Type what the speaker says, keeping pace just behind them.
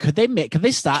Could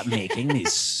they stop making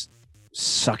these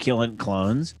succulent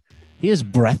clones? He is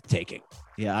breathtaking.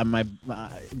 Yeah,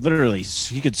 literally,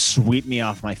 he could sweep me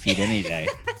off my feet any day.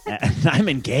 And I'm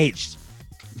engaged.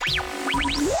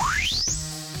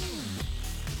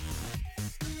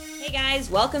 Hey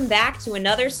guys, welcome back to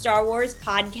another Star Wars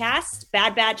podcast,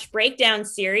 Bad Batch Breakdown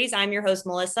series. I'm your host,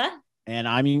 Melissa. And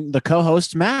I'm the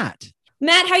co-host, Matt.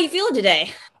 Matt, how you feeling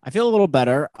today? I feel a little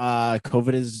better.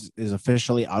 COVID is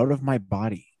officially out of my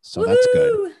body, so Woo-hoo! That's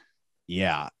good.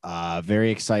 Yeah,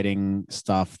 very exciting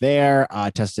stuff there.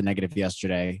 Tested negative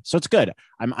yesterday, so it's good.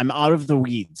 I'm out of the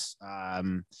weeds.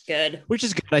 Good, which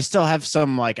is good. I still have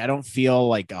some, I don't feel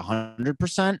like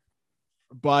 100%,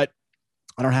 but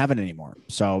I don't have it anymore,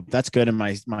 so that's good. And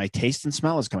my taste and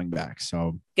smell is coming back.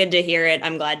 So good to hear it.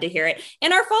 I'm glad to hear it.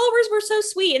 And our followers were so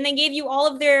sweet, and they gave you all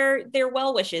of their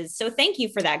well wishes. So thank you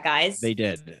for that, guys. They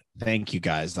did. Thank you,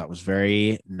 guys. That was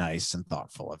very nice and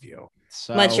thoughtful of you.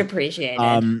 So much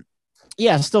appreciated.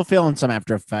 Yeah, still feeling some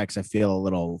after effects. I feel a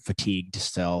little fatigued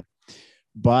still,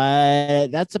 but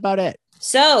that's about it.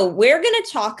 So we're going to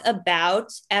talk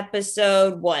about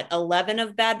episode 11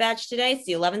 of Bad Batch today. It's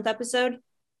the 11th episode.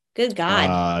 Good God.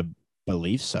 I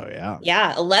believe so. Yeah.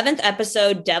 Yeah. 11th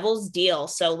episode, Devil's Deal.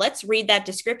 So let's read that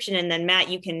description. And then Matt,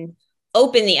 you can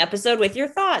open the episode with your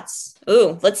thoughts.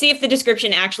 Ooh, let's see if the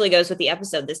description actually goes with the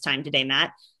episode this time today,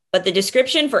 Matt. But the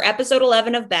description for episode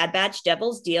 11 of Bad Batch,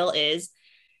 Devil's Deal is: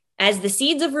 as the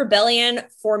seeds of rebellion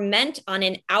ferment on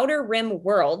an outer rim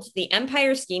world, the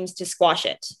Empire schemes to squash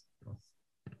it.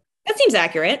 That seems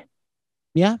accurate.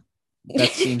 Yeah, that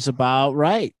seems about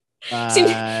right.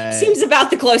 Seems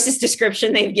about the closest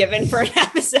description they've given for an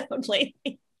episode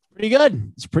lately. Pretty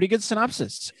good. It's a pretty good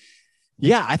synopsis.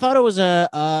 Yeah, I thought it was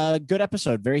a good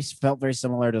episode. Felt very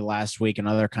similar to last week.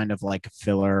 Another kind of like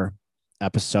filler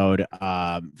episode.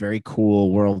 Very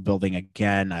cool world building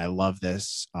again. I love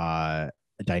this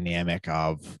dynamic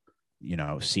of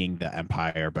seeing the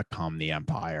Empire become the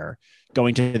Empire,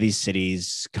 going to these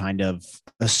cities, kind of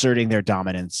asserting their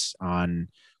dominance on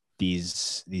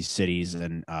these cities,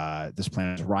 and this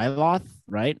planet is Ryloth,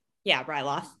 right? Yeah,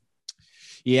 Ryloth.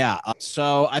 Yeah,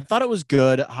 so I thought it was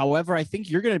good. However, I think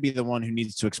you're going to be the one who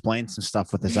needs to explain some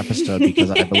stuff with this episode,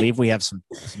 because I believe we have some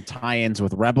tie-ins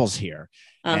with Rebels here.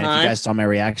 And if you guys saw my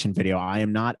reaction video, I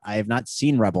have not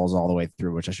seen Rebels all the way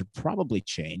through, which I should probably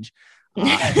change.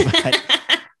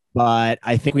 But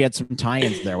I think we had some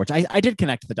tie-ins there, which I did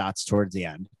connect the dots towards the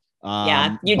end.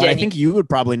 Yeah, you did. I think you would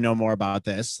probably know more about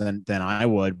this than I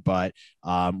would, but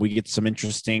we get some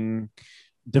interesting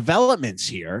developments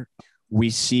here. We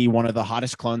see one of the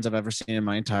hottest clones I've ever seen in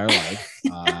my entire life.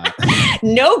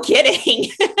 No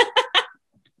kidding.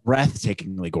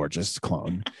 Breathtakingly gorgeous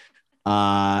clone.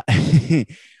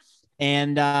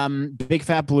 And big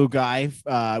fat blue guy.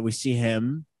 We see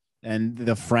him. And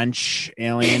the French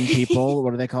alien people,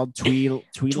 what are they called?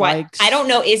 Twi'leks? I don't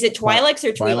know. Is it Twi'leks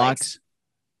or Twi'leks?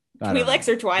 Twi'leks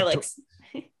or Twi'leks?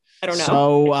 I don't know.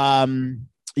 So,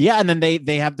 yeah, and then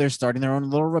they're starting their own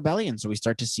little rebellion. So we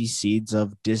start to see seeds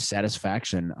of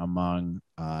dissatisfaction among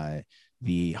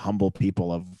the humble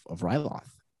people of Ryloth.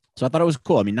 So I thought it was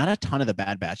cool. I mean, not a ton of the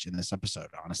Bad Batch in this episode,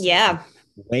 honestly. Yeah.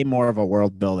 Way more of a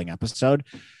world building episode.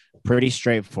 Pretty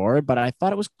straightforward, but I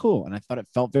thought it was cool, and I thought it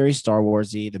felt very Star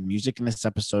Wars-y. The music in this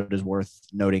episode is worth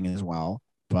noting as well.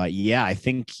 But yeah, I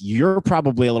think you're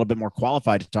probably a little bit more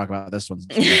qualified to talk about this one.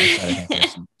 I think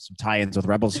there's some tie-ins with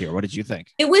Rebels here. What did you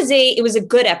think? It was a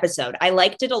good episode. I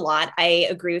liked it a lot. I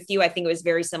agree with you. I think it was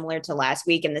very similar to last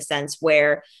week in the sense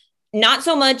where not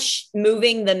so much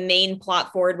moving the main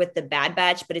plot forward with the Bad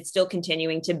Batch, but it's still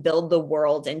continuing to build the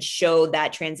world and show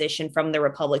that transition from the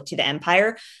Republic to the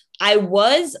Empire. I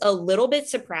was a little bit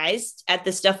surprised at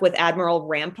the stuff with Admiral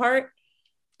Rampart.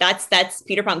 That's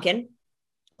Peter Pumpkin.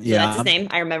 So yeah, that's his name.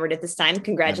 I remembered it this time.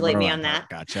 Congratulate me on that.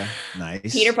 Gotcha.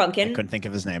 Nice. Peter Pumpkin. I couldn't think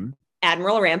of his name.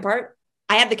 Admiral Rampart.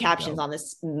 I have the captions on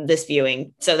this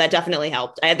viewing, so that definitely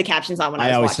helped. I had the captions on when I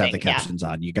was always watching. Have the captions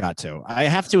on. You got to. I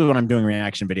have to when I'm doing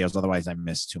reaction videos. Otherwise, I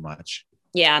miss too much.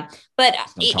 Yeah, but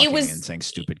it was and saying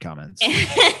stupid comments.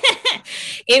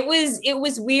 It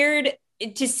was weird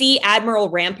to see Admiral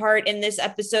Rampart in this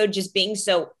episode just being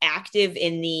so active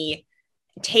in the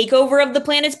takeover of the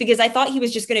planets, because I thought he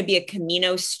was just going to be a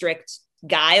Kamino strict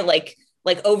guy, like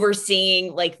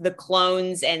overseeing like the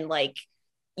clones and like,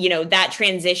 that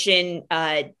transition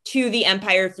to the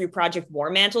Empire through Project War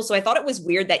Mantle. So I thought it was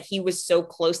weird that he was so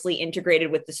closely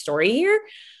integrated with the story here.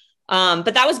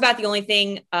 But that was about the only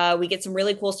thing. We get some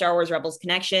really cool Star Wars Rebels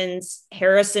connections.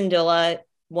 Hera Syndulla,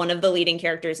 one of the leading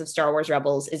characters of Star Wars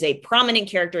Rebels, is a prominent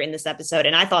character in this episode.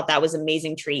 And I thought that was an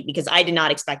amazing treat because I did not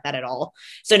expect that at all.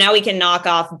 So now we can knock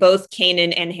off both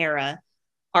Kanan and Hera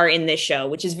are in this show,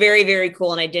 which is very, very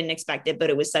cool. And I didn't expect it, but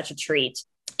it was such a treat.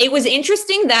 It was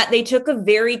interesting that they took a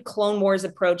very Clone Wars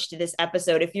approach to this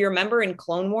episode. If you remember in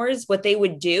Clone Wars, what they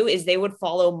would do is they would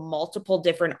follow multiple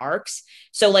different arcs.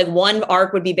 So like one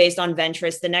arc would be based on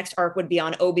Ventress, the next arc would be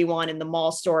on Obi-Wan and the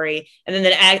Maul story, and then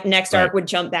the next arc would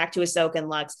jump back to Ahsoka and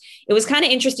Lux. It was kind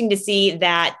of interesting to see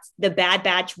that the Bad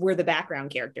Batch were the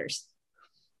background characters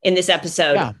in this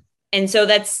episode. Yeah. And so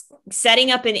that's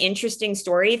setting up an interesting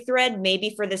story thread,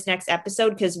 maybe for this next episode,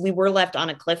 because we were left on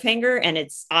a cliffhanger and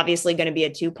it's obviously going to be a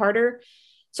two-parter.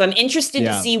 So I'm interested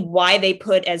to see why they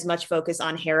put as much focus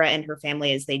on Hera and her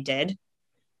family as they did.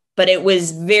 But it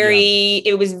was very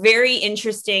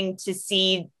interesting to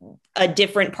see a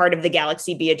different part of the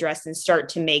galaxy be addressed and start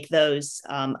to make those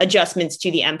adjustments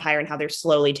to the Empire and how they're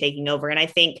slowly taking over. And I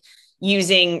think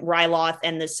using Ryloth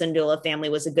and the Syndulla family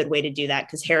was a good way to do that,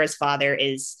 because Hera's father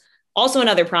is also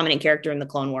another prominent character in the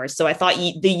Clone Wars. So I thought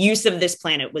the use of this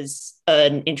planet was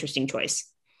an interesting choice.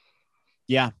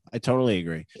 Yeah, I totally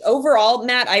agree. Overall,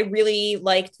 Matt, I really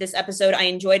liked this episode. I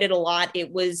enjoyed it a lot.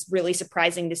 It was really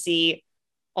surprising to see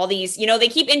all these, they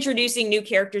keep introducing new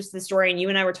characters to the story. And you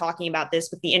and I were talking about this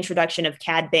with the introduction of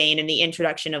Cad Bane and the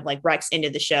introduction of like Rex into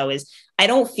the show. Is I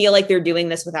don't feel like they're doing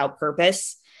this without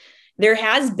purpose. There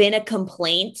has been a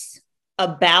complaint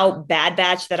about Bad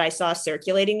Batch that I saw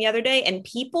circulating the other day, and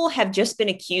people have just been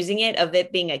accusing it of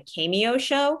it being a cameo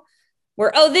show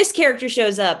where, oh, this character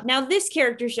shows up. Now this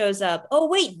character shows up. Oh,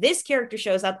 wait, this character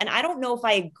shows up. And I don't know if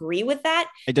I agree with that.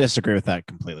 I disagree with that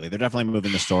completely. They're definitely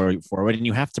moving the story forward, and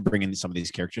you have to bring in some of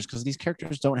these characters because these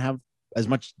characters don't have as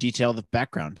much detail of the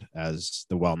background as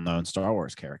the well-known Star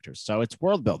Wars characters. So it's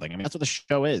world building. I mean, that's what the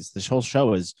show is. This whole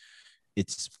show is,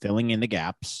 it's filling in the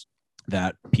gaps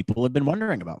that people have been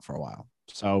wondering about for a while.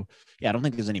 So yeah, I don't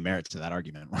think there's any merit to that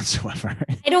argument whatsoever.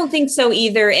 I don't think so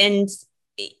either. And,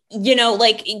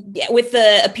 like with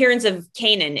the appearance of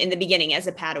Kanan in the beginning as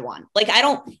a Padawan,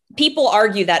 people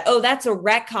argue that, oh, that's a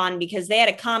retcon because they had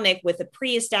a comic with a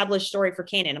pre-established story for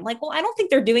Kanan. I'm like, well, I don't think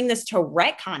they're doing this to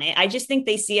retcon it. I just think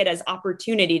they see it as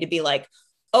opportunity to be like,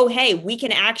 oh, hey, we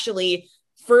can actually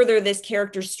further this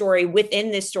character's story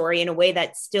within this story in a way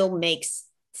that still makes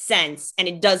sense and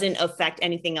it doesn't affect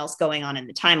anything else going on in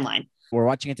the timeline. We're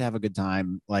watching it to have a good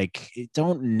time. Like,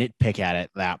 don't nitpick at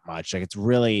it that much. Like, it's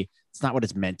not what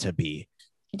it's meant to be.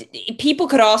 People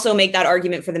could also make that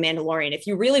argument for The Mandalorian if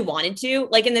you really wanted to.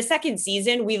 Like in the second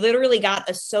season, we literally got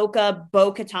Ahsoka,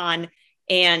 Bo-Katan,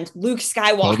 and Luke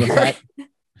Skywalker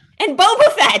and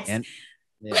Boba Fett.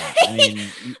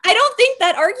 I don't think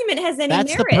that argument has any merit.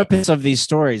 That's the purpose of these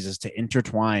stories, is to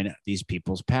intertwine these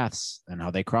people's paths and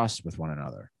how they cross with one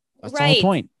another. That's the whole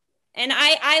point. And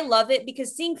I love it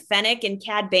because seeing Fennec and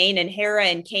Cad Bane and Hera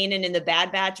and Kanan and the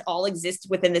Bad Batch all exist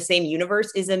within the same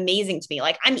universe is amazing to me.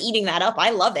 Like, I'm eating that up. I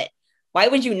love it. Why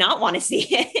would you not want to see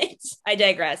it? I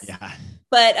digress. Yeah.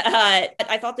 But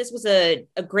I thought this was a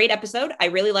great episode. I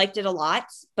really liked it a lot.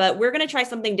 But we're going to try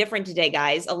something different today,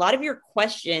 guys. A lot of your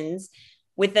questions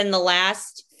within the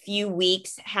last few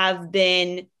weeks have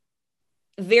been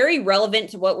very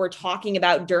relevant to what we're talking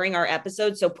about during our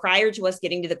episode. So prior to us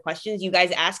getting to the questions, you guys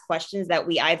ask questions that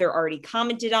we either already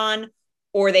commented on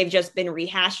or they've just been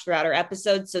rehashed throughout our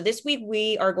episodes. So this week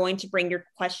we are going to bring your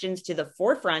questions to the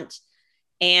forefront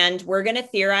and we're going to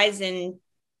theorize and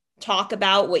talk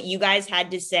about what you guys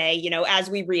had to say, as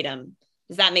we read them.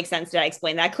 Does that make sense? Did I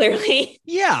explain that clearly?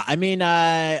 Yeah. I mean,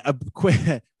 a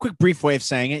quick brief way of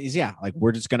saying it is,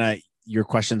 we're just going to, your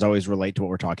questions always relate to what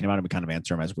we're talking about and we kind of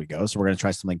answer them as we go. So we're going to try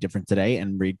something different today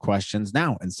and read questions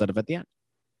now instead of at the end.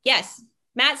 Yes.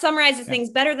 Matt summarizes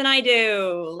things better than I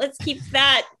do. Let's keep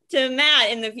that to Matt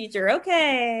in the future.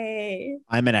 Okay.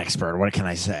 I'm an expert. What can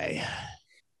I say?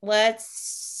 Let's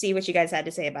see what you guys had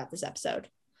to say about this episode.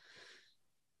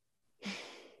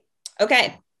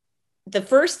 Okay. The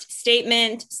first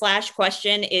statement /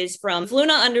 question is from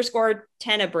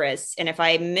Luna_Tenebris. And if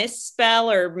I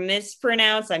misspell or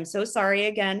mispronounce, I'm so sorry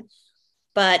again.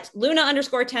 But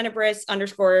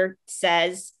Luna_Tenebris_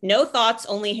 says, no thoughts,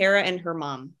 only Hera and her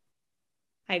mom.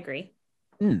 I agree.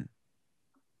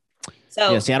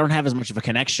 So I don't have as much of a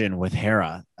connection with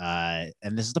Hera.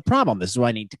 And this is the problem. This is why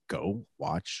I need to go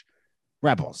watch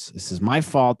Rebels. This is my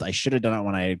fault. I should have done it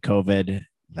when I had COVID.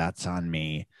 That's on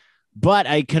me. But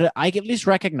I at least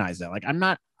recognize that. Like,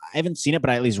 I haven't seen it, but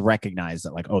I at least recognize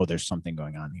that, like, oh, there's something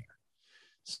going on here.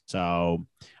 So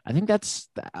I think that's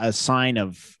a sign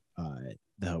of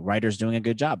the writers doing a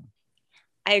good job.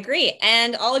 I agree.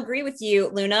 And I'll agree with you,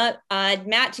 Luna.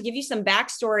 Matt, to give you some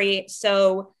backstory.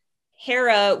 So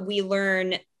Hera, we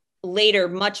learn later,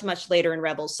 much, much later in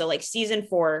Rebels. So like season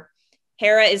 4,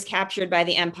 Hera is captured by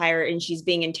the Empire and she's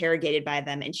being interrogated by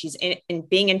them. And she's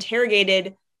being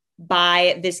interrogated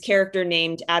by this character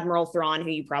named Admiral Thrawn, who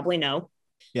you probably know.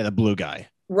 Yeah, the blue guy.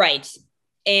 Right.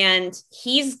 And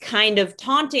he's kind of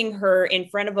taunting her in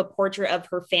front of a portrait of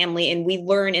her family. And we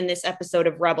learn in this episode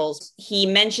of Rebels, he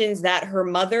mentions that her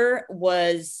mother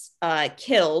was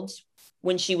killed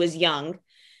when she was young.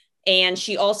 And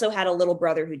she also had a little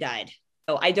brother who died.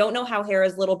 So I don't know how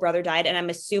Hera's little brother died. And I'm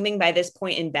assuming by this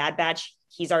point in Bad Batch,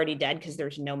 he's already dead because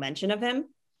there's no mention of him.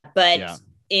 But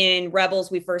in Rebels,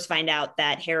 we first find out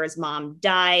that Hera's mom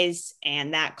dies,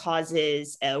 and that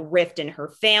causes a rift in her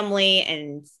family,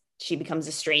 and she becomes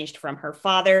estranged from her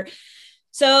father.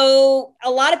 So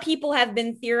a lot of people have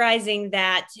been theorizing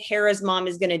that Hera's mom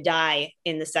is going to die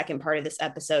in the second part of this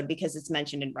episode because it's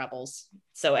mentioned in Rebels.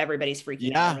 So everybody's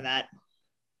freaking out over that.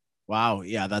 Wow.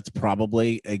 Yeah, that's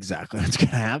probably exactly what's going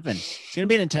to happen. It's going to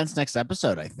be an intense next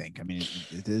episode, I think. I mean,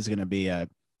 it is going to be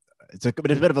it's a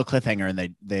bit of a cliffhanger,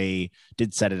 and they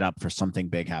did set it up for something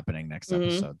big happening next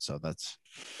episode. So that's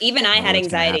even I had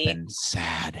anxiety.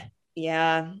 Sad.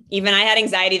 Yeah. Even I had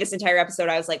anxiety this entire episode.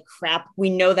 I was like, crap, we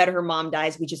know that her mom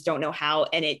dies. We just don't know how.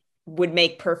 And it would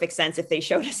make perfect sense if they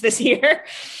showed us this here.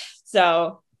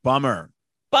 So bummer.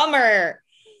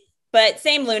 But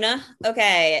same Luna.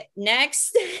 Okay.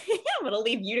 Next, I'm going to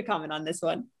leave you to comment on this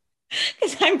one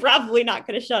because I'm probably not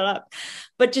going to shut up.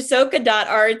 But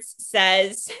Jasoka.arts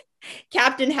says,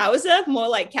 Captain Hausa, more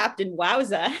like Captain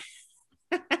Wowza.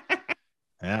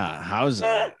 Yeah,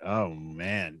 Hauser. Oh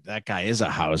man, that guy is a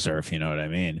Hauser, if you know what I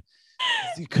mean.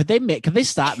 Could they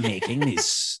stop making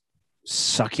these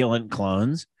succulent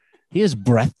clones? He is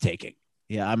breathtaking.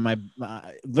 Yeah,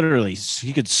 literally,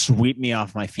 he could sweep me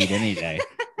off my feet any day.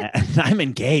 And I'm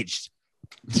engaged.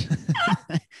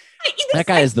 That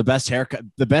guy is the best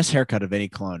haircut of any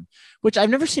clone, which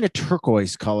I've never seen a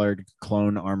turquoise colored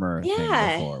clone armor thing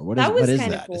before. What is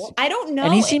that? Cool. I don't know.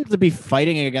 And he seemed to be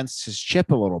fighting against his chip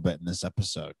a little bit in this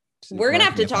episode. We're going to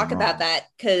have to talk about that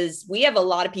because we have a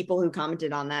lot of people who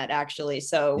commented on that actually.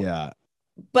 So, yeah.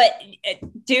 But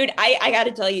dude, I got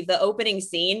to tell you, the opening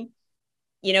scene,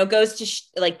 goes to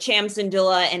like Cham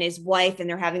Syndulla and his wife, and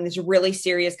they're having this really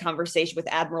serious conversation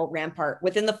with Admiral Rampart.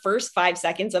 Within the first 5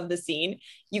 seconds of the scene,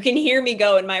 you can hear me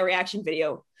go in my reaction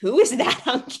video, who is that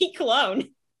hunky clone?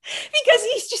 Because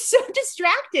he's just so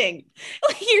distracting.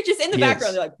 Like you're just in the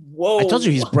background. You're like, whoa. I told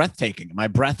you he's breathtaking. My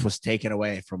breath was taken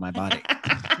away from my body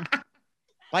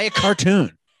by a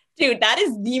cartoon. Dude, that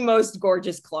is the most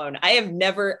gorgeous clone. I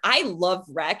love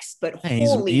Rex, but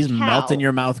he's cow. melting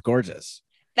your mouth gorgeous.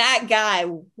 That guy,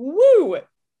 woo!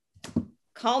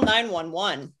 Call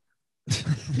 911.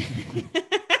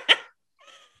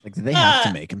 Like, did they have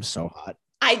to make him so hot?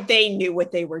 They knew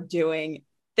what they were doing.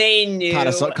 They knew.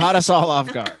 Caught us all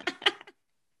off guard.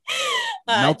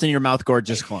 Melting your mouth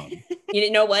gorgeous clone.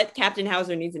 You know what? Captain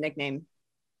Hauser needs a nickname.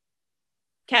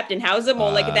 Captain Hauser,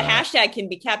 more like the hashtag can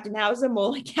be Captain Hauser,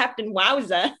 more like Captain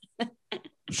Wowza.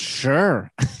 Sure.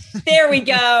 There we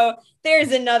go.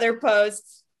 There's another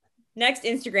post. Next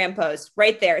Instagram post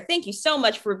right there. Thank you so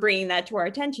much for bringing that to our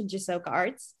attention, Jasoka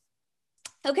Arts.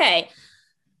 Okay.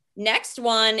 Next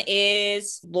one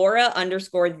is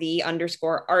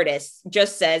Laura_the_artist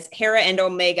just says Hera and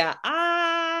Omega.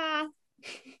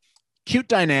 Cute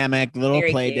dynamic, little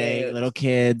Very play date, little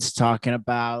kids talking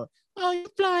about, oh, you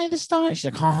fly the star.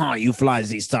 She's like, you fly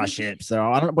these starships. They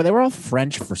were all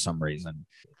French for some reason.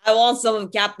 I want some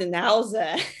of Captain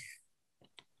Hausa.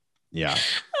 Yeah.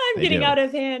 I'm getting out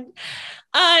of hand.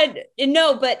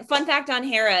 No, but fun fact on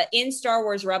Hera, in Star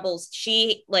Wars Rebels,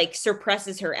 she like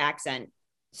suppresses her accent.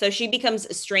 So she becomes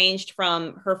estranged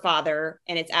from her father,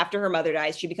 and it's after her mother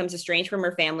dies. She becomes estranged from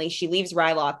her family. She leaves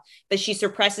Ryloth, but she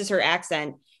suppresses her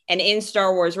accent. And in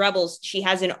Star Wars Rebels, she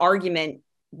has an argument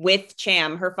with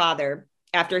Cham, her father,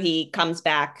 after he comes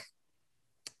back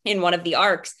in one of the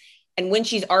arcs. And when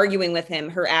she's arguing with him,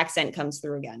 her accent comes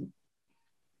through again.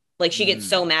 Like she gets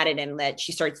so mad at him that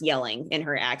she starts yelling in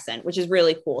her accent, which is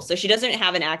really cool. So she doesn't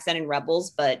have an accent in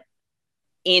Rebels, but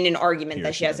in an argument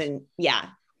that she has in, it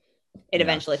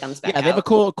eventually comes back. Yeah, they have a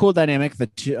cool dynamic. The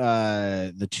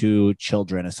two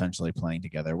children essentially playing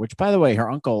together, which by the way,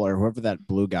 her uncle or whoever that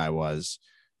blue guy was,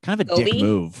 kind of a dick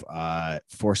move,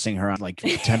 forcing her on, like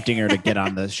tempting her to get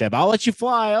on the ship. I'll let you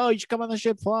fly. Oh, you should come on the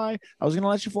ship, fly. I was going to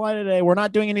let you fly today. We're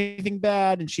not doing anything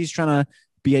bad. And she's trying to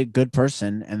be a good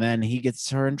person, and then he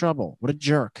gets her in trouble. What a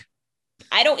jerk.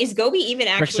 Is Gobi even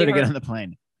actually to get on the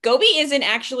plane? Gobi isn't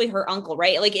actually her uncle,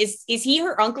 right? Like is he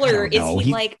her uncle, or is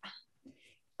he like,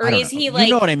 or is he like,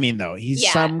 you know what I mean though?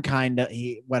 He's some kind of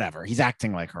whatever. He's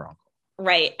acting like her uncle.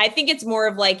 Right. I think it's more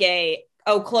of like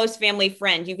close family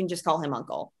friend. You can just call him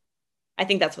uncle. I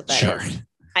think that's what that Sure. is.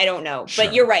 I don't know, Sure.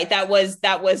 but you're right. That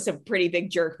was a pretty big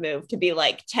jerk move to be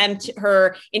like tempt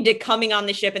her into coming on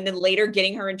the ship and then later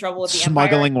getting her in trouble with the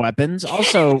Smuggling Empire. weapons.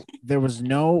 Also, there was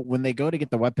when they go to get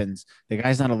the weapons, the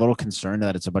guy's not a little concerned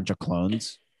that it's a bunch of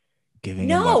clones giving him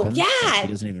No, weapons. Like, he yeah,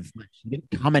 doesn't even, he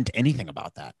didn't comment anything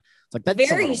about that. It's like, that's a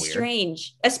very little weird.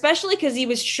 strange, especially because he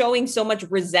was showing so much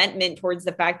resentment towards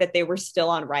the fact that they were still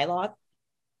on Ryloth.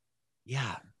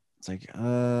 Yeah. It's like,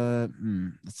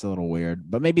 that's a little weird,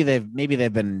 but maybe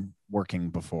they've been working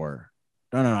before.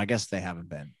 No, I guess they haven't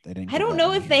been. They didn't. I don't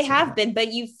know if they have been,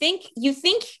 but you think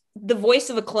the voice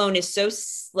of a clone is so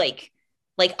like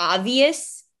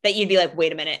obvious that you'd be like,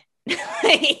 wait a minute.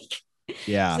 Like,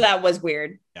 yeah. So that was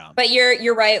weird. Yeah. But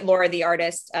you're right, Laura, the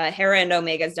artist. Hera and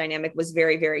Omega's dynamic was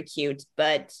very, very cute,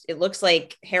 but it looks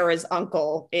like Hera's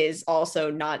uncle is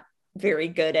also not very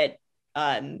good at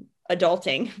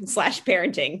adulting /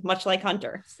 parenting, much like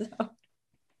Hunter. So.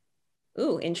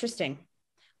 Ooh, interesting.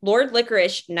 Lord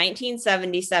Licorice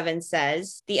 1977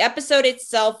 says, the episode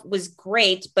itself was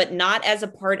great, but not as a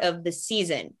part of the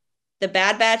season. The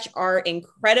Bad Batch are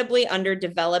incredibly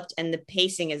underdeveloped and the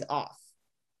pacing is off.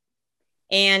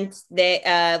 And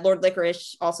Lord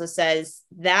Licorice also says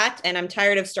that, and I'm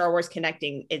tired of Star Wars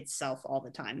connecting itself all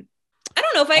the time. I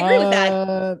don't know if I agree with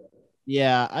that.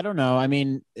 Yeah, I don't know. I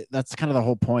mean, that's kind of the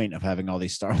whole point of having all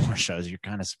these Star Wars shows. You're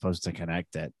kind of supposed to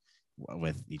connect it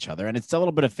with each other, and it's a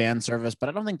little bit of fan service, but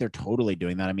I don't think they're totally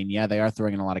doing that. I mean, yeah, they are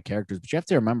throwing in a lot of characters, but you have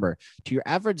to remember, to your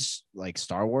average like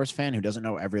Star Wars fan who doesn't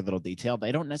know every little detail,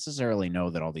 they don't necessarily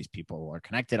know that all these people are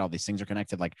connected, all these things are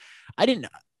connected. Like,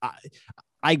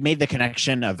 I made the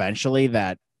connection eventually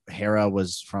that Hera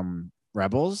was from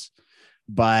Rebels,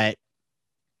 but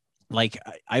like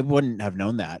I wouldn't have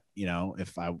known that,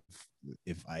 if I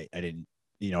didn't,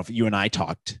 if you and I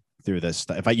talked through this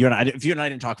stuff, if you and I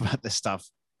didn't talk about this stuff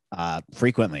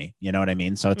frequently, you know what I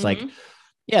mean? So it's like,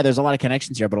 yeah, there's a lot of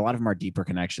connections here, but a lot of them are deeper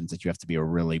connections that you have to be a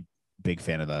really big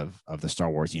fan of the Star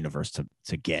Wars universe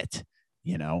to get,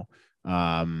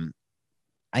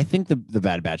 I think the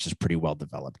Bad Batch is pretty well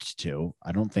developed too.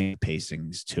 I don't think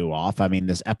pacing's too off. I mean,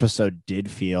 this episode did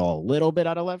feel a little bit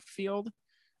out of left field.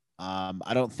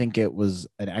 I don't think it was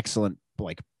an excellent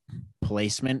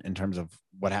placement in terms of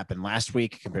what happened last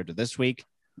week compared to this week.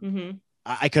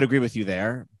 I could agree with you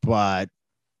there, but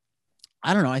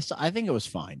I don't know. I think it was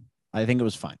fine.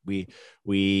 We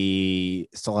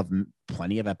still have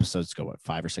plenty of episodes to go.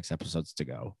 5 or 6 episodes to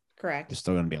go. Correct. There's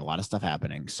still going to be a lot of stuff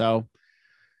happening. So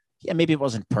yeah, maybe it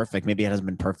wasn't perfect. Maybe it hasn't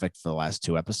been perfect for the last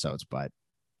 2 episodes, but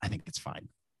I think it's fine.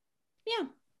 Yeah,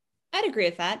 I'd agree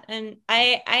with that. And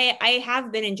I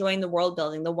have been enjoying the world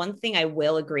building. The one thing I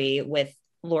will agree with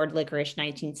Lord Licorice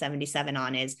 1977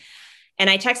 on is, and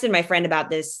I texted my friend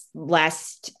about this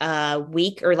last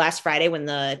week or last Friday when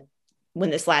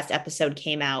this last episode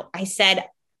came out. I said,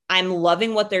 I'm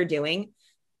loving what they're doing,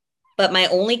 but my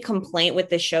only complaint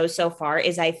with the show so far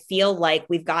is I feel like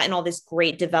we've gotten all this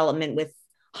great development with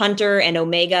Hunter and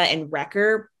Omega and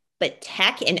Wrecker, but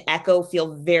Tech and Echo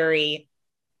feel very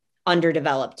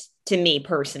underdeveloped to me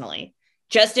personally,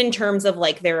 just in terms of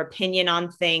like their opinion on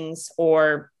things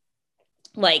or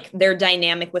like their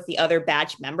dynamic with the other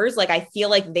batch members. Like, I feel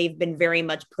like they've been very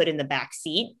much put in the back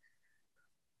seat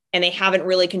and they haven't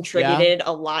really contributed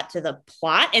a lot to the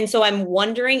plot. And so I'm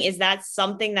wondering, is that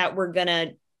something that we're going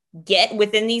to get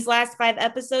within these last 5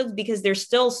 episodes? Because there's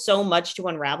still so much to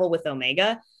unravel with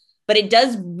Omega. But it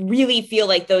does really feel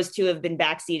like those two have been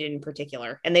backseated in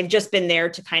particular. And they've just been there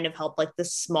to kind of help like the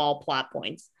small plot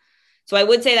points. So I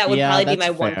would say that would probably be my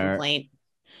one complaint.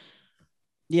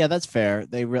 Yeah, that's fair.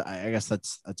 I guess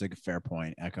that's a fair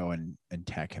point. Echo and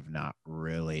Tech have not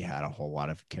really had a whole lot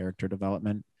of character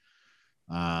development.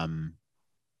 But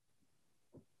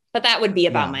that would be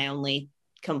about my only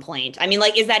complaint. I mean,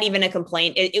 like, is that even a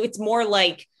complaint? It's more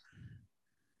like,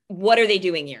 what are they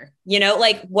doing here?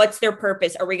 Like, what's their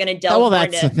purpose? Are we going to delve? Well,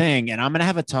 that's the thing. And I'm going to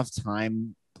have a tough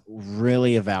time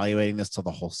really evaluating this till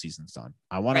the whole season's done.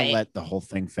 I want to let the whole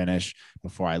thing finish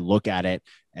before I look at it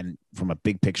and from a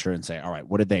big picture and say, all right,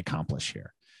 what did they accomplish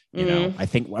here?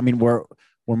 I mean, we're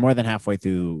more than halfway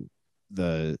through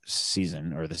the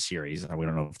season or the series. We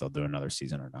don't know if they'll do another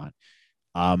season or not.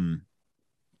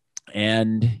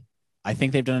 And I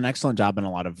think they've done an excellent job in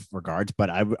a lot of regards, but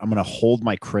I'm going to hold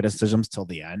my criticisms till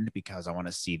the end because I want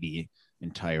to see the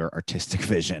entire artistic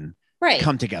vision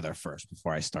come together first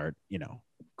before I start,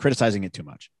 criticizing it too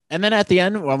much. And then at the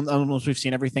end, once we've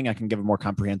seen everything, I can give a more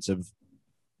comprehensive,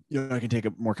 I can take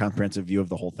a more comprehensive view of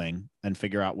the whole thing and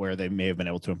figure out where they may have been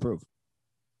able to improve.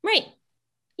 Right.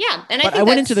 Yeah. And I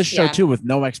went into the show too with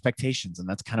no expectations, and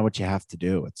that's kind of what you have to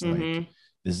do. It's like,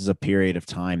 this is a period of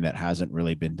time that hasn't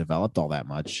really been developed all that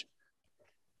much.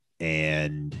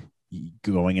 And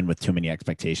going in with too many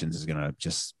expectations is going to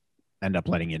just end up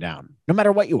letting you down, no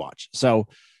matter what you watch. So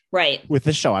Right. with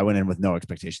this show, I went in with no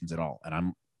expectations at all,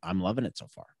 and I'm loving it so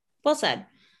far. Well said.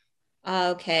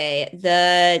 Okay.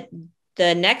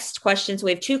 The next questions,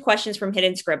 we have 2 questions from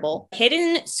Hidden Scribble.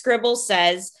 Hidden Scribble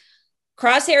says,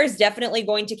 Crosshair is definitely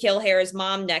going to kill Hera's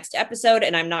mom next episode,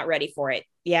 and I'm not ready for it.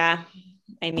 Yeah.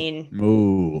 I mean,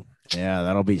 Ooh, yeah,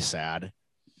 that'll be sad.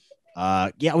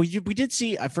 Yeah, we did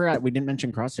see. I forgot we didn't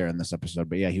mention Crosshair in this episode,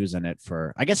 but yeah, he was in it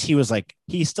for. I guess he was like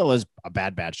he still is a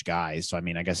Bad Batch guy, so I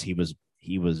mean, I guess he was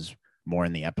more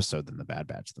in the episode than the Bad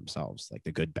Batch themselves, like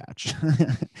the Good Batch.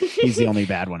 He's the only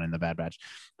bad one in the Bad Batch.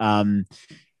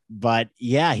 But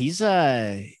yeah,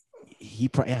 I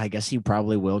guess he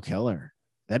probably will kill her.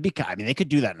 That'd be. I mean, they could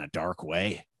do that in a dark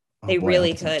way. They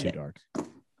really Too could. dark.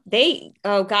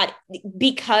 Oh God,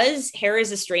 because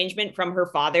Hera's estrangement from her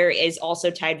father is also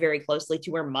tied very closely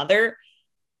to her mother.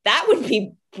 That would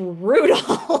be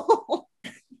brutal.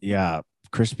 Yeah,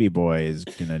 Crispy Boy is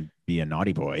gonna be a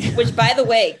naughty boy. Which, by the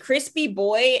way, Crispy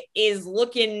Boy is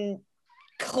looking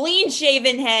clean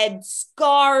shaven head,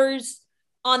 scars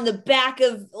on the back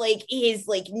of like his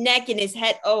like neck and his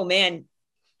head. Oh man.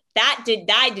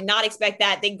 I did not expect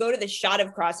that. They go to the shot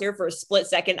of Crosshair for a split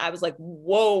second. I was like,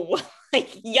 whoa,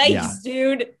 like yikes,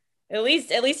 dude. At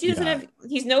least he doesn't have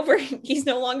he's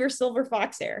no longer Silver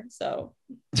Fox hair. So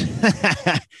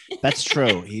that's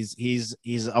true. He's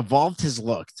evolved his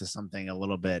look to something a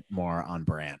little bit more on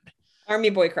brand. Army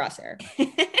Boy Crosshair.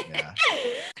 Yeah.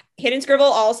 Hidden Scribble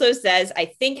also says, I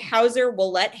think Hauser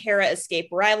will let Hera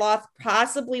escape Ryloth,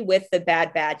 possibly with the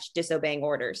Bad Batch disobeying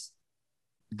orders.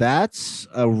 That's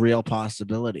a real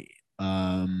possibility.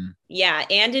 Yeah.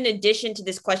 And in addition to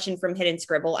this question from Hidden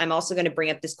Scribble, I'm also going to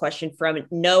bring up this question from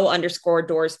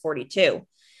no_doors42.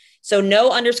 So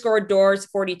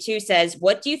no_doors42 says,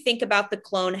 what do you think about the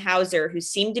clone Hauser, who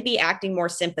seemed to be acting more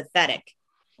sympathetic?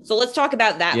 So let's talk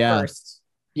about that first.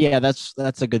 Yeah,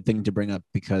 that's a good thing to bring up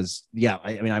because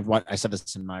I mean I said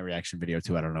this in my reaction video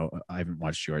too. I don't know, I haven't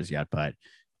watched yours yet, but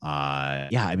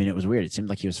I mean it was weird. It seemed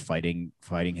like he was fighting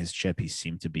his chip. He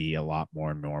seemed to be a lot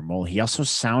more normal. He also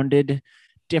sounded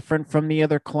different from the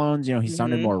other clones. You know, he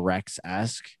sounded more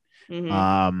Rex-esque.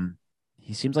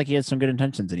 He seems like he has some good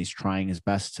intentions and he's trying his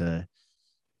best to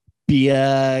be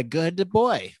a good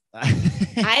boy.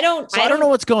 I don't know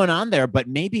what's going on there, but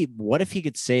maybe what if he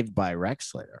gets saved by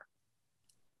Rex later?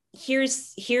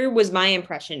 Here was my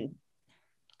impression.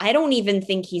 I don't even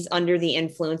think he's under the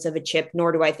influence of a chip,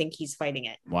 nor do I think he's fighting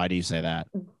it. Why do you say that?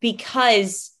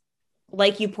 Because,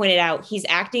 like you pointed out, he's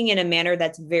acting in a manner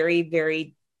that's very,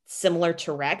 very similar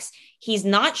to Rex. He's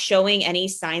not showing any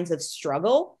signs of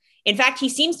struggle. In fact, he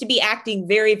seems to be acting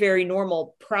very, very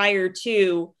normal prior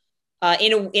to,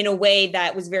 in a way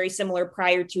that was very similar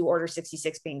prior to Order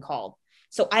 66 being called.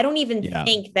 So I don't even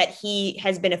think that he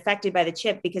has been affected by the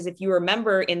chip, because if you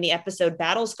remember in the episode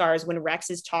Battle Scars, when Rex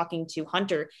is talking to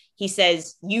Hunter, he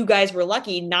says, you guys were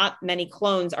lucky. Not many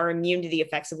clones are immune to the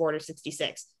effects of Order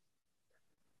 66.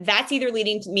 That's either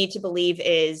leading me to believe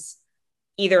is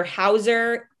either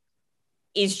Hauser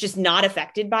is just not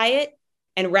affected by it,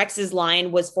 and Rex's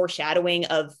line was foreshadowing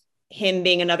of him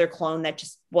being another clone that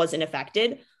just wasn't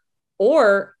affected,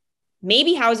 or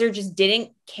maybe Hauser just didn't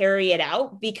carry it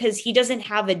out because he doesn't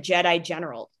have a Jedi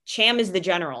general. Cham is the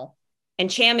general, and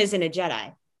Cham isn't a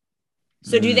Jedi.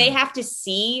 So do they have to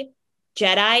see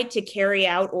Jedi to carry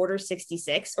out Order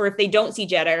 66? Or if they don't see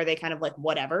Jedi, are they kind of like,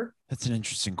 whatever? That's an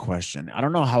interesting question. I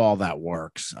don't know how all that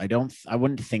works. I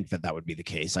wouldn't think that would be the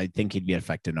case. I think he'd be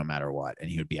affected no matter what, and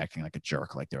he would be acting like a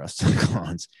jerk like the rest of the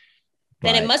clones.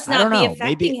 Then it must not be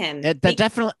affecting him.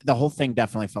 The whole thing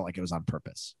definitely felt like it was on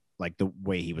purpose. Like the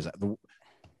way he was,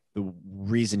 the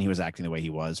reason he was acting the way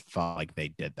he was, felt like they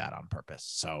did that on purpose.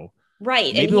 So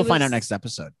maybe we'll find out next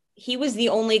episode. He was the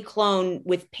only clone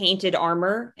with painted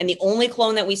armor and the only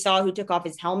clone that we saw who took off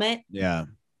his helmet. Yeah.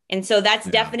 And so that's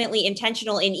definitely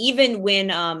intentional. And even when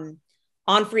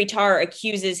Onfrey Tar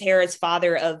accuses Hera's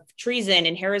father of treason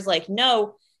and Hera's like,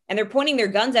 no, and they're pointing their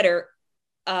guns at her,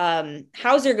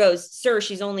 Hauser goes, sir,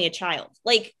 she's only a child.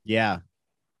 Like,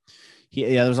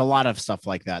 there was a lot of stuff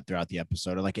like that throughout the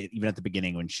episode, or like even at the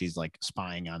beginning when she's like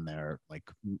spying on their like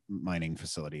mining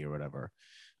facility or whatever.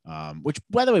 Which,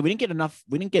 by the way, we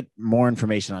didn't get more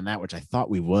information on that, which I thought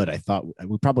we would. I thought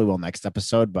we probably will next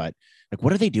episode, but like,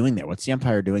 what are they doing there? What's the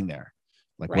Empire doing there?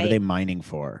 Like, what are they mining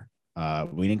for?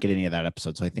 We didn't get any of that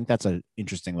episode, so I think that's an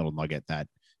interesting little nugget that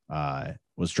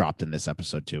was dropped in this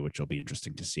episode too, which will be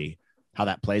interesting to see how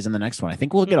that plays in the next one. I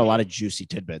think we'll get a lot of juicy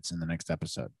tidbits in the next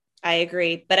episode. I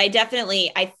agree. But I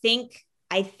think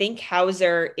I think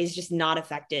Hauser is just not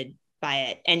affected by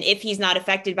it. And if he's not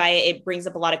affected by it, it brings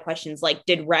up a lot of questions. Like,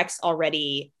 did Rex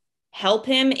already help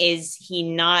him? Is he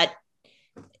not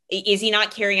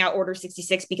carrying out Order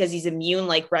 66 because he's immune,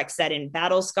 like Rex said in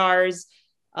Battle Scars?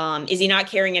 Is he not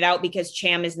carrying it out because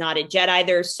Cham is not a Jedi?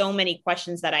 There's so many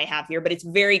questions that I have here, but it's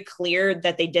very clear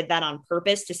that they did that on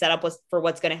purpose to set up for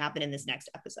what's going to happen in this next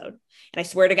episode. And I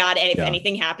swear to God, if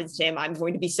anything happens to him, I'm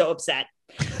going to be so upset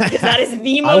because that is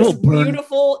the most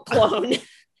beautiful clone.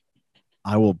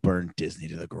 I will burn Disney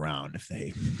to the ground if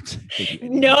they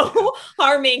no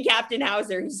harming Captain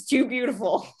Hauser. He's too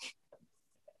beautiful.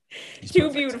 He's too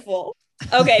perfect. Beautiful.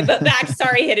 Okay, but back,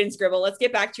 sorry, Hidden Scribble. Let's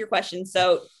get back to your question.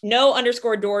 So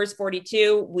no_doors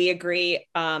 42. We agree.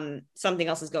 Something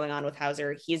else is going on with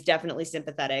Hauser. He's definitely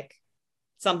sympathetic.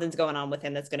 Something's going on with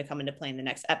him that's going to come into play in the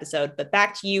next episode. But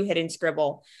back to you, Hidden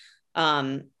Scribble.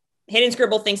 Hidden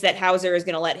Scribble thinks that Hauser is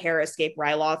going to let Hera escape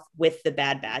Ryloth with the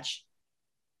Bad Batch.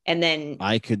 And then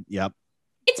yep.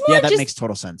 It's more that makes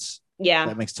total sense. Yeah.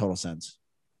 That makes total sense.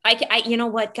 I you know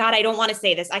what? God, I don't want to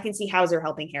say this. I can see Hauser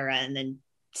helping Hera and then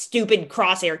stupid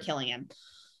Crosshair killing him.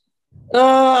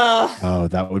 Oh,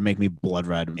 that would make me blood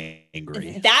red and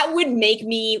angry. That would make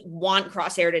me want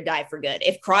Crosshair to die for good.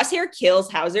 If Crosshair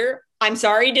kills Hauser, I'm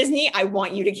sorry, Disney, I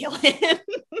want you to kill him.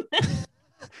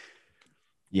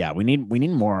 Yeah, we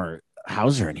need more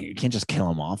Hauser in here. You can't just kill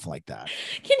him off like that.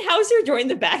 Can Hauser join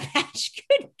the Bad Batch?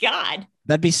 Good God.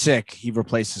 That'd be sick. He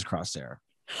replaces Crosshair.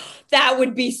 That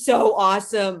would be so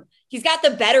awesome. He's got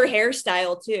the better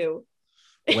hairstyle too.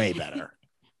 Way better.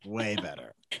 Way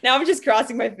better. Now I'm just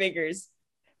crossing my fingers.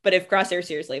 But if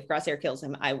Crosshair kills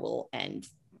him, I will end.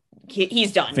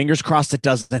 He's done. Fingers crossed it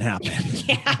doesn't happen.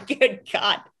 Yeah, good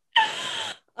God.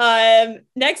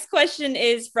 Next question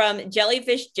is from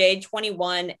Jellyfish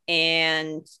J21,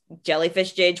 and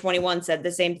Jellyfish J21 said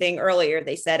the same thing earlier.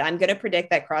 They said, I'm going to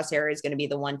predict that Crosshair is going to be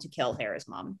the one to kill Hera's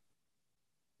mom.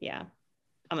 Yeah,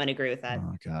 I'm going to agree with that.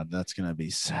 Oh God, that's going to be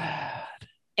sad.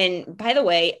 And by the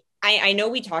way, I know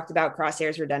we talked about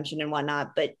Crosshair's redemption and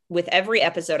whatnot, but with every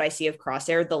episode I see of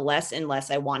Crosshair, the less and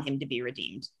less I want him to be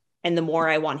redeemed. And the more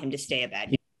I want him to stay a bad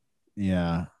guy.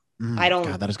 Yeah.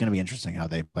 God, that is going to be interesting how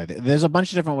they play. There's a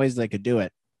bunch of different ways they could do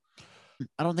it.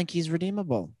 I don't think he's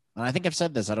redeemable. And I think I've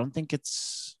said this. I don't think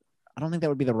that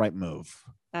would be the right move.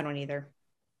 I don't either.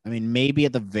 I mean, maybe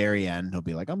at the very end, he'll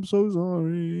be like, I'm so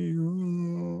sorry.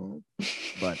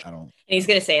 But I don't. And he's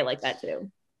going to say it like that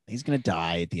too. He's going to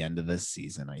die at the end of this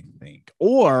season, I think.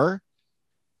 Or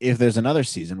if there's another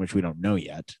season, which we don't know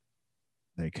yet,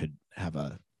 they could have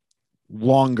a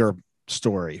longer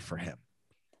story for him.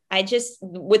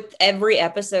 With every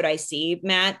episode I see,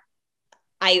 Matt,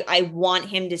 I want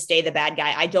him to stay the bad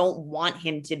guy. I don't want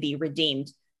him to be redeemed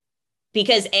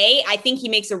because I think he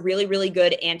makes a really, really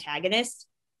good antagonist.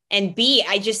 And B,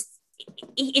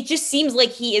 it just seems like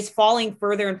he is falling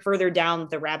further and further down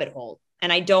the rabbit hole.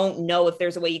 And I don't know if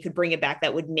there's a way you could bring it back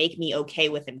that would make me okay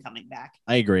with him coming back.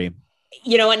 I agree.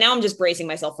 You know, and now I'm just bracing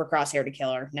myself for Crosshair to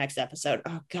kill her next episode.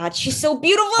 Oh God, she's so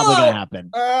beautiful. Probably gonna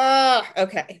happen.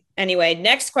 Okay. Anyway,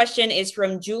 next question is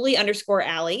from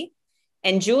Julie_Allie.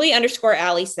 And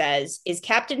Julie_Allie says, is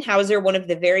Captain Hauser one of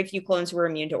the very few clones who are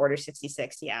immune to Order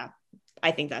 66? Yeah,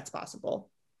 I think that's possible.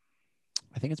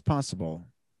 I think it's possible.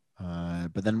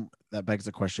 But then that begs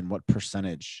the question, what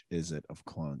percentage is it of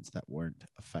clones that weren't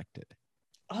affected?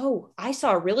 Oh, I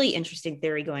saw a really interesting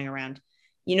theory going around.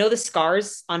 You know the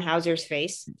scars on Hauser's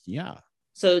face? Yeah.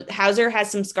 So Hauser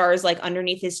has some scars like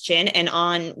underneath his chin and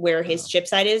on where his chip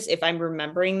side is, if I'm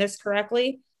remembering this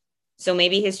correctly. So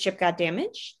maybe his chip got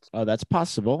damaged? Oh, that's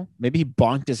possible. Maybe he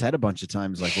bonked his head a bunch of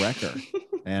times like Wrecker.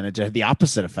 And it had the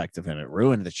opposite effect of him. It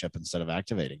ruined the chip instead of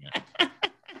activating it.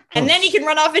 And then he can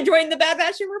run off and join the Bad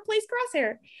Batch and replace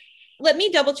Crosshair. Let me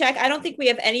double check. I don't think we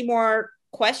have any more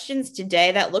questions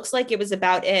today. That looks like it was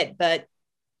about it. But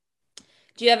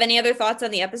do you have any other thoughts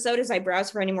on the episode as I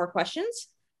browse for any more questions?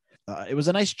 It was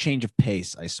a nice change of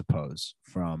pace, I suppose,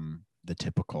 from the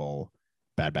typical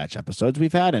Bad Batch episodes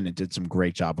we've had. And it did some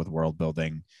great job with world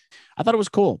building. I thought it was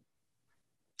cool.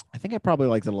 I think I probably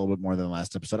liked it a little bit more than the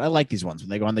last episode. I like these ones when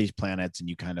they go on these planets and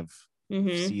you kind of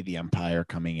see the Empire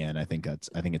coming in. I think it's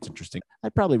interesting.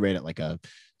 I'd probably rate it like a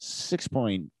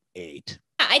 6.8.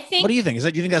 I think. What do you think? Do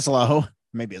you think that's low?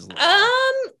 Maybe it's low.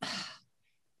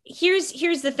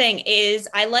 Here's the thing is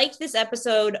I liked this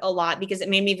episode a lot because it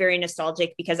made me very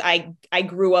nostalgic because I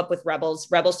grew up with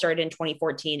Rebels. Rebels started in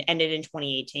 2014, ended in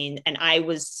 2018. And I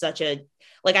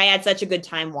had such a good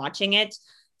time watching it.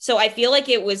 So I feel like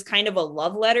it was kind of a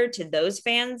love letter to those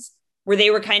fans where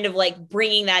they were kind of like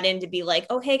bringing that in to be like,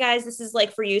 oh, hey guys, this is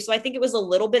like for you. So I think it was a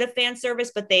little bit of fan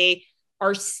service, but they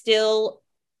are still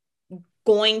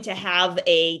going to have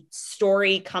a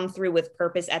story come through with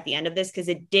purpose at the end of this, because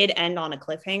it did end on a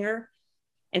cliffhanger.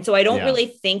 And so I don't really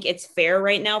think it's fair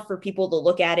right now for people to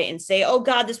look at it and say, oh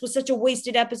God, this was such a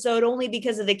wasted episode only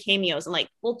because of the cameos. I'm like,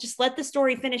 well, just let the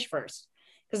story finish first,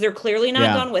 because they're clearly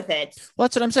not done with it. Well,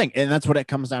 that's what I'm saying. And that's what it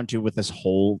comes down to with the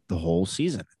whole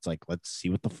season. It's like, let's see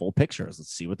what the full picture is.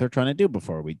 Let's see what they're trying to do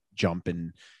before we jump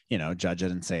and, judge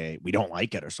it and say we don't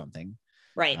like it or something.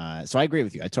 Right. So I agree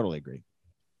with you. I totally agree.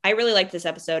 I really liked this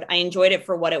episode. I enjoyed it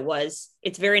for what it was.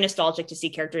 It's very nostalgic to see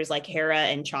characters like Hera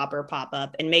and Chopper pop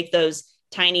up and make those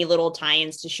tiny little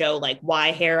tie-ins to show like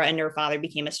why Hera and her father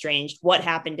became estranged, what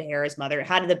happened to Hera's mother,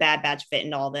 how did the Bad Batch fit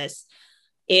into all this.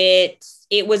 It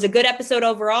was a good episode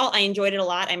overall. I enjoyed it a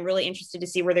lot. I'm really interested to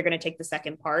see where they're going to take the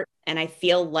second part. And I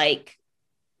feel like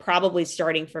probably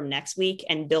starting from next week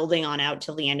and building on out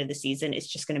till the end of the season, it's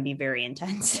just going to be very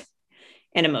intense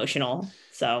and emotional.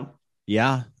 So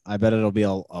yeah, I bet it'll be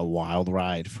a wild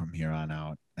ride from here on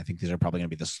out. I think these are probably going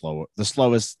to be the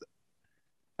slowest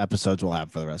episodes we'll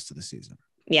have for the rest of the season.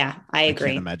 Yeah, I agree.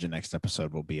 I can't imagine next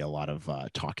episode will be a lot of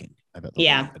talking. I bet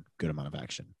there'll be a good amount of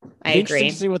action. I agree.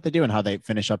 To see what they do and how they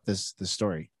finish up this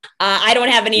story. I don't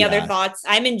have any other thoughts.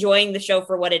 I'm enjoying the show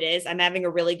for what it is. I'm having a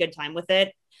really good time with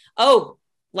it. Oh,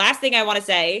 last thing I want to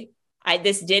say,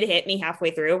 this did hit me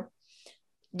halfway through.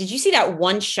 Did you see that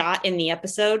one shot in the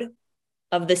episode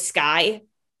of the sky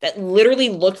that literally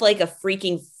looked like a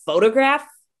freaking photograph?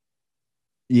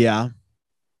 Yeah.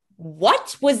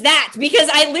 What was that? Because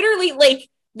I literally like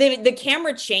the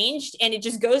camera changed and it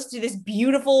just goes to this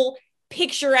beautiful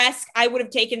picturesque, I would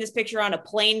have taken this picture on a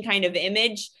plane kind of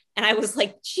image. And I was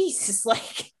like, Jesus,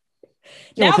 like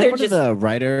now they're just the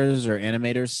writers or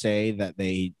animators say that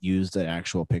they used an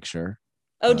actual picture.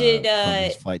 Oh, did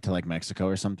his flight to like Mexico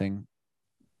or something?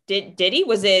 Did he?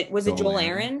 Was it Joel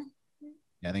Aaron?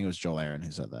 Yeah, I think it was Joel Aaron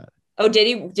who said that. Oh, did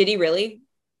he really?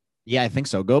 Yeah, I think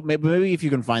so. Go maybe if you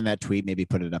can find that tweet, maybe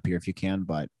put it up here if you can.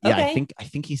 But yeah, okay. I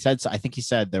think he said so. I think he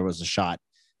said there was a shot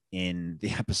in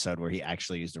the episode where he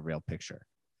actually used a real picture.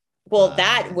 Well,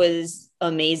 that was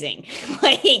amazing.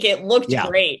 Like it looked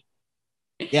great.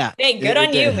 Yeah. Hey, good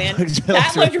on you, man.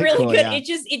 That looked really cool, good. Yeah.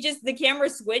 It just the camera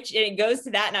switched and it goes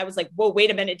to that, and I was like, whoa, wait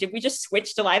a minute. Did we just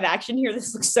switch to live action here?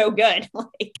 This looks so good.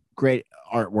 Like great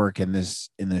artwork in this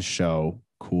show.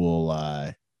 Cool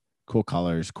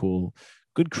colors,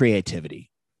 good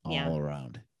creativity all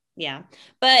around. Yeah.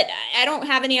 But I don't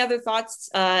have any other thoughts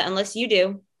unless you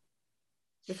do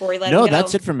before we let No, it go.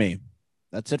 that's it for me.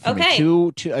 That's it for me.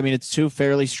 Two, I mean, it's two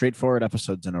fairly straightforward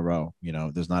episodes in a row.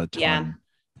 There's not a ton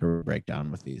to break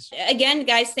down with these. Again,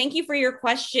 guys, thank you for your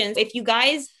questions. If you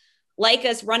guys like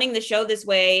us running the show this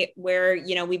way, where,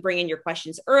 we bring in your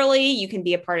questions early, you can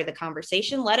be a part of the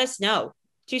conversation. Let us know.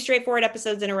 2 straightforward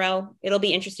episodes in a row. It'll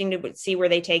be interesting to see where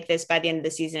they take this by the end of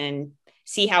the season,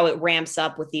 see how it ramps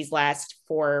up with these last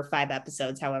 4 or 5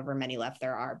 episodes, however many left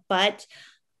there are. But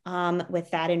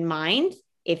with that in mind,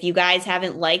 if you guys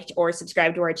haven't liked or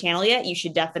subscribed to our channel yet, you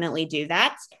should definitely do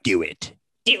that. Do it.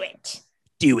 Do it.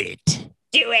 Do it.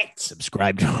 Do it.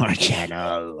 Subscribe to our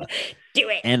channel. Do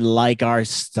it. And like our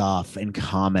stuff and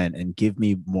comment and give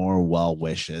me more well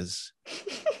wishes.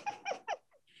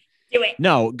 Do it.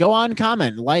 No, go on,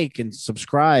 comment, like, and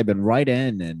subscribe and write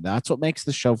in. And that's what makes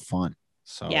the show fun.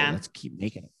 So let's keep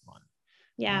making it fun.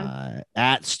 Yeah.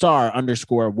 At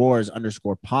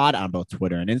 @Star_Wars_pod on both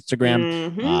Twitter and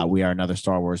Instagram. Mm-hmm. We are another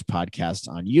Star Wars podcast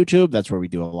on YouTube. That's where we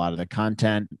do a lot of the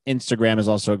content. Instagram is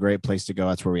also a great place to go.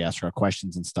 That's where we ask our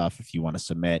questions and stuff if you want to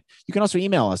submit. You can also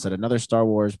email us at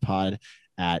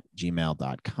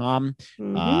anotherstarwarspod@gmail.com.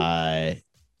 Mm-hmm.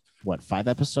 5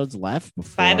 episodes left?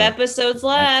 5 episodes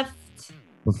left.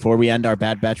 Before we end our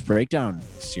Bad Batch breakdown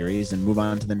series and move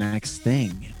on to the next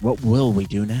thing, what will we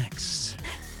do next?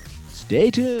 Stay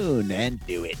tuned and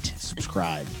do it.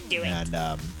 Subscribe. Do it.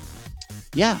 And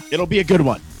it'll be a good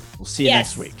one. We'll see you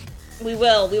next week. We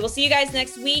will. We will see you guys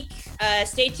next week.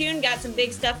 Stay tuned. Got some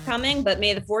big stuff coming, but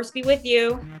may the Force be with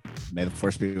you. May the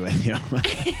Force be with you.